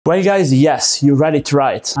Well guys, yes, you read it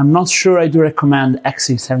right. I'm not sure I do recommend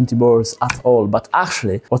X670 boards at all, but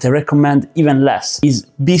actually what I recommend even less is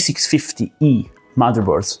B650-E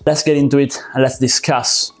motherboards. Let's get into it and let's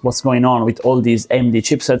discuss what's going on with all these AMD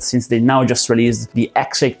chipsets since they now just released the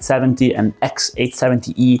X670 and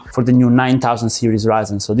X670-E for the new 9000 series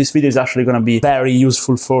Ryzen. So this video is actually going to be very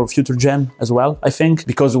useful for future gen as well, I think,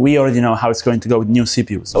 because we already know how it's going to go with new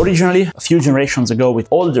CPUs. Originally, a few generations ago with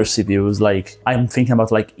older CPUs, like I'm thinking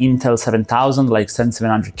about like Intel 7000, like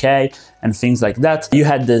 7700K and things like that, you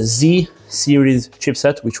had the Z series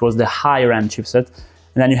chipset, which was the higher end chipset.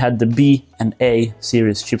 And then you had the B and A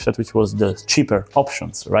series chipset, which was the cheaper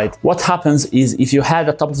options, right? What happens is if you had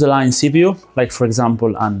a top-of-the-line CPU, like for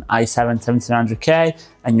example an i7 7700K,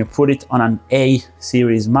 and you put it on an A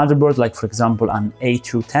series motherboard, like for example an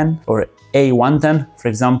A210 or A110, for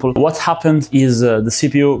example, what happened is the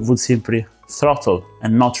CPU would simply throttle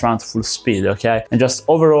and not run at full speed, okay? And just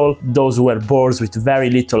overall, those were boards with very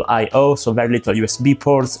little I/O, so very little USB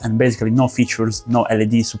ports and basically no features, no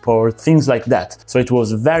LED support, things like that. So it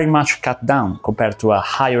was very much cut down compared to a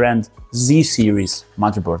higher end Z series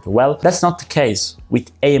motherboard. Well, that's not the case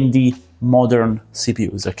with AMD modern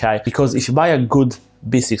CPUs, okay? Because if you buy a good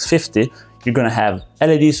B650, you're gonna have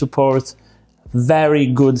LED support, very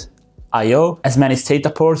good I/O, as many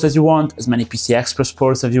SATA ports as you want, as many PCI Express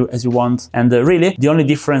ports as you want, and really the only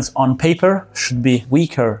difference on paper should be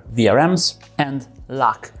weaker VRMs and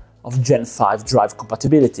lack of Gen 5 drive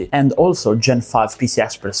compatibility, and also Gen 5 PCI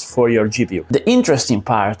Express for your GPU. The interesting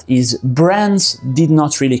part is brands did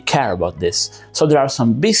not really care about this. So there are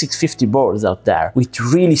some B650 boards out there with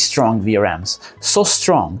really strong VRMs, so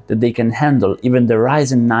strong that they can handle even the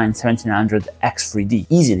Ryzen 9 7900X3D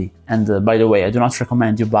easily. And by the way, I do not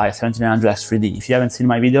recommend you buy a 7900X3D. If you haven't seen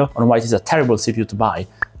my video on why it is a terrible CPU to buy,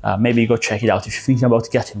 maybe go check it out if you're thinking about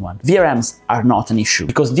getting one. VRMs are not an issue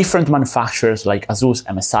because different manufacturers like Asus,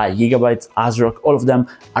 MSI, Gigabyte, ASRock, all of them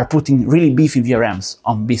are putting really beefy VRMs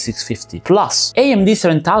on B650. Plus, AMD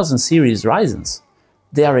 7000 series Ryzens,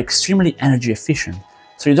 they are extremely energy efficient.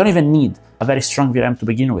 So you don't even need a very strong VRM to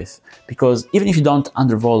begin with, because even if you don't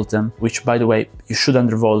undervolt them, which by the way, you should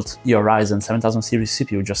undervolt your Ryzen 7000 series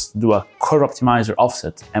CPU, just do a core optimizer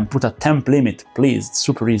offset and put a temp limit, please, it's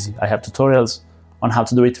super easy. I have tutorials on how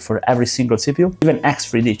to do it for every single CPU, even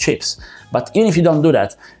X3D chips. But even if you don't do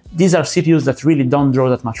that, these are CPUs that really don't draw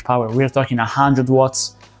that much power. We're talking 100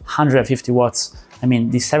 watts, 150 watts. I mean,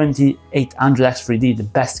 the 7800X3D, the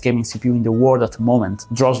best gaming CPU in the world at the moment,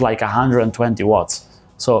 draws like 120 watts.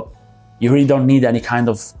 So you really don't need any kind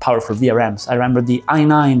of powerful VRMs. I remember the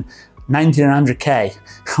i9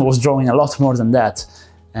 9900K was drawing a lot more than that,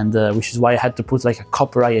 and which is why I had to put like a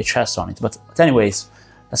copper IHS on it. But anyways,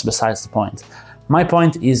 that's besides the point. My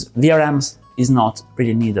point is VRMs is not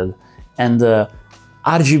really needed, and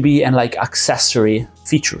RGB and like accessory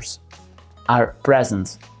features are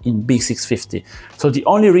present in B650. So the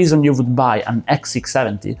only reason you would buy an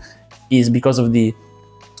X670 is because of the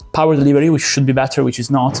power delivery, which should be better, which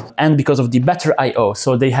is not, and because of the better I/O.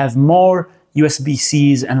 So they have more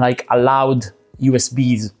USB-Cs and like allowed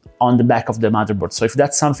USBs on the back of the motherboard. So if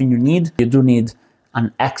that's something you need, you do need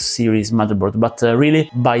an X series motherboard, but really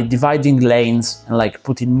by dividing lanes and like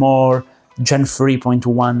putting more Gen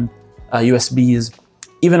 3.1 USBs,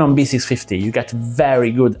 even on B650, you get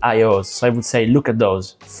very good I/Os. So I would say look at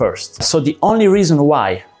those first. So the only reason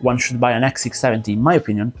why one should buy an X670, in my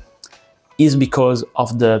opinion, is because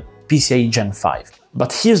of the PCIe Gen 5.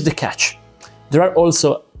 But here's the catch. There are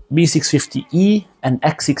also B650E and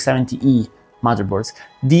X670E motherboards.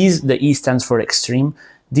 These, the E stands for extreme.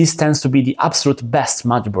 This tends to be the absolute best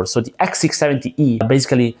motherboard. So the X670E,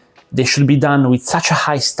 basically, they should be done with such a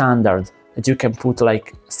high standard that you can put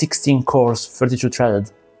like 16 cores, 32 threaded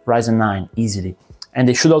Ryzen 9 easily. And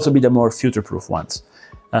they should also be the more future-proof ones,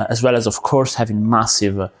 as well as, of course, having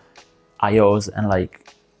massive I/Os and like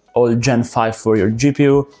all Gen 5 for your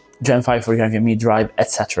GPU, Gen 5 for your NVMe drive,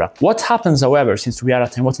 etc. What happens, however, since we are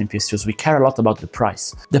at watching PSUs, we care a lot about the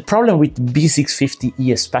price. The problem with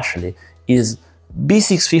B650E especially is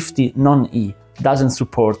B650 non-E doesn't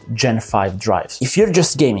support Gen 5 drives. If you're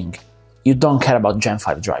just gaming, you don't care about Gen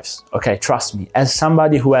 5 drives, okay? Trust me, as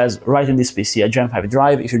somebody who has right in this PC a Gen 5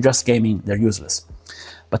 drive, if you're just gaming, they're useless.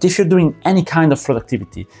 But if you're doing any kind of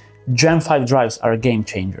productivity, Gen 5 drives are a game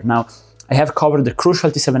changer. Now, I have covered the Crucial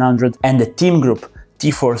T700 and the Team Group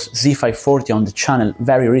T-Force Z540 on the channel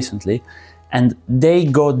very recently, and they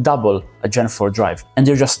go double a Gen 4 drive. And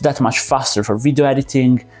they're just that much faster for video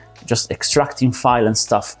editing, just extracting file and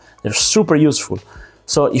stuff. They're super useful.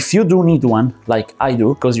 So if you do need one, like I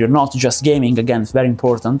do, because you're not just gaming, again, it's very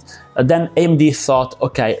important, then AMD thought,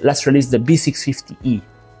 okay, let's release the B650E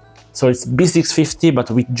So it's B650 but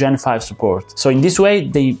with Gen 5 support. So in this way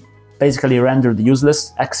they basically rendered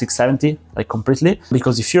useless X670 like completely,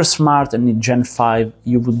 because if you're smart and need Gen 5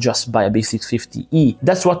 you would just buy a B650E.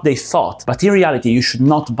 That's what they thought, but in reality you should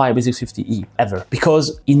not buy a B650E ever,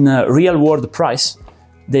 because in a real world price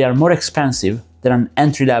they are more expensive than an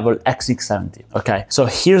entry-level X670, okay? So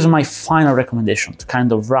here's my final recommendation to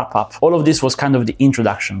kind of wrap up. All of this was kind of the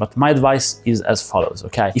introduction, but my advice is as follows,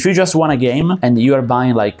 okay? If you just want a game and you are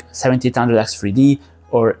buying like 7800X3D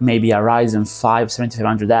or maybe a Ryzen 5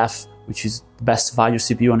 7500F, which is the best value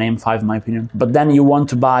CPU on AM5 in my opinion, but then you want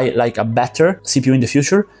to buy like a better CPU in the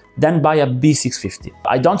future, then buy a B650.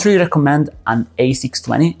 I don't really recommend an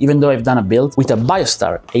A620, even though I've done a build with a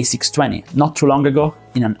Biostar A620 not too long ago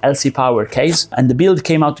in an LC Power case, and the build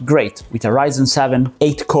came out great with a Ryzen 7,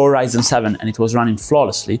 8-core Ryzen 7, and it was running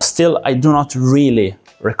flawlessly. Still, I do not really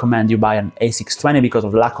recommend you buy an A620 because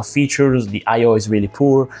of the lack of features, the I/O is really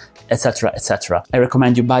poor, etc, etc. I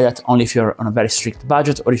recommend you buy that only if you're on a very strict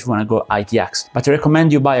budget or if you want to go ITX. But I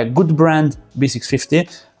recommend you buy a good brand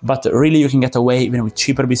B650, but really you can get away even with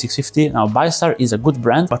cheaper B650. Now Biostar is a good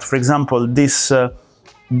brand, but for example this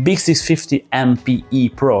B650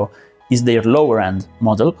 MPE Pro is their lower end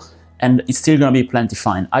model and it's still gonna be plenty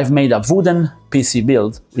fine. I've made a wooden PC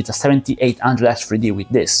build with a 7800X3D with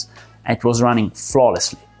this, and it was running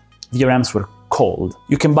flawlessly. VRMs were cold.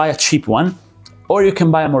 You can buy a cheap one, or you can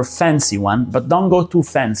buy a more fancy one, but don't go too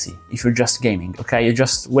fancy if you're just gaming, okay? You're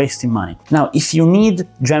just wasting money. Now, if you need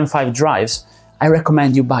Gen 5 drives, I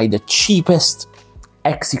recommend you buy the cheapest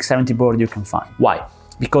X670 board you can find. Why?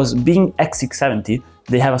 Because being X670,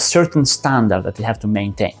 they have a certain standard that they have to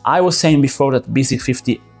maintain. I was saying before that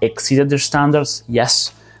B650 exceeded their standards,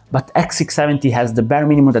 yes, but X670 has the bare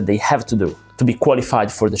minimum that they have to do to be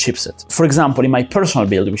qualified for the chipset. For example, in my personal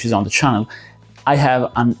build, which is on the channel, I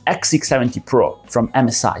have an X670 Pro from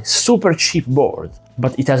MSI, super cheap board,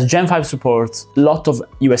 but it has Gen 5 support, a lot of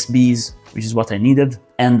USBs, which is what I needed,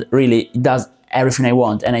 and really it does everything I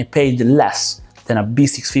want, and I paid less than a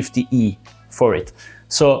B650E for it.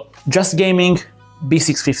 So just gaming,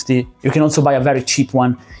 B650, you can also buy a very cheap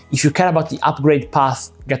one. If you care about the upgrade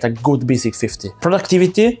path, get a good B650.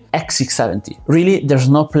 Productivity, X670. Really, there's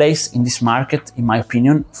no place in this market, in my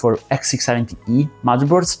opinion, for X670E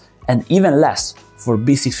motherboards, and even less for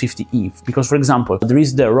B650E. Because, for example, there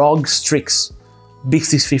is the ROG Strix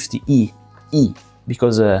B650E,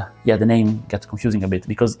 because, yeah, the name gets confusing a bit,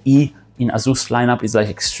 because E in Asus lineup is like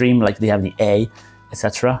extreme, like they have the A,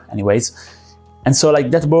 etc. Anyways. And so like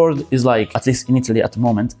that board is like, at least in Italy at the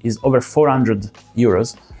moment, is over 400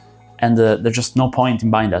 euros. And there's just no point in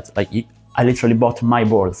buying that. Like I literally bought my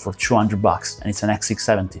board for 200 bucks and it's an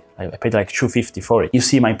X670. I paid like 250 for it. You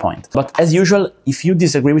see my point. But as usual, if you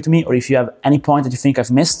disagree with me or if you have any point that you think I've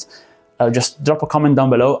missed, just drop a comment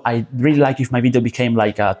down below. I really like if my video became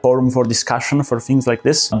like a forum for discussion for things like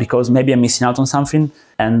this, because maybe I'm missing out on something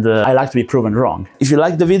and I like to be proven wrong. If you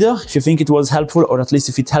liked the video, if you think it was helpful, or at least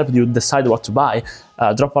if it helped you decide what to buy,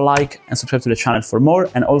 drop a like and subscribe to the channel for more.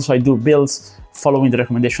 And also I do builds following the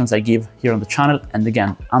recommendations I give here on the channel. And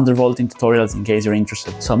again, undervolting tutorials in case you're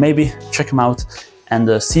interested. So maybe check them out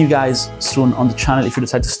and see you guys soon on the channel if you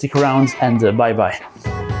decide to stick around, and bye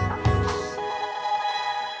bye.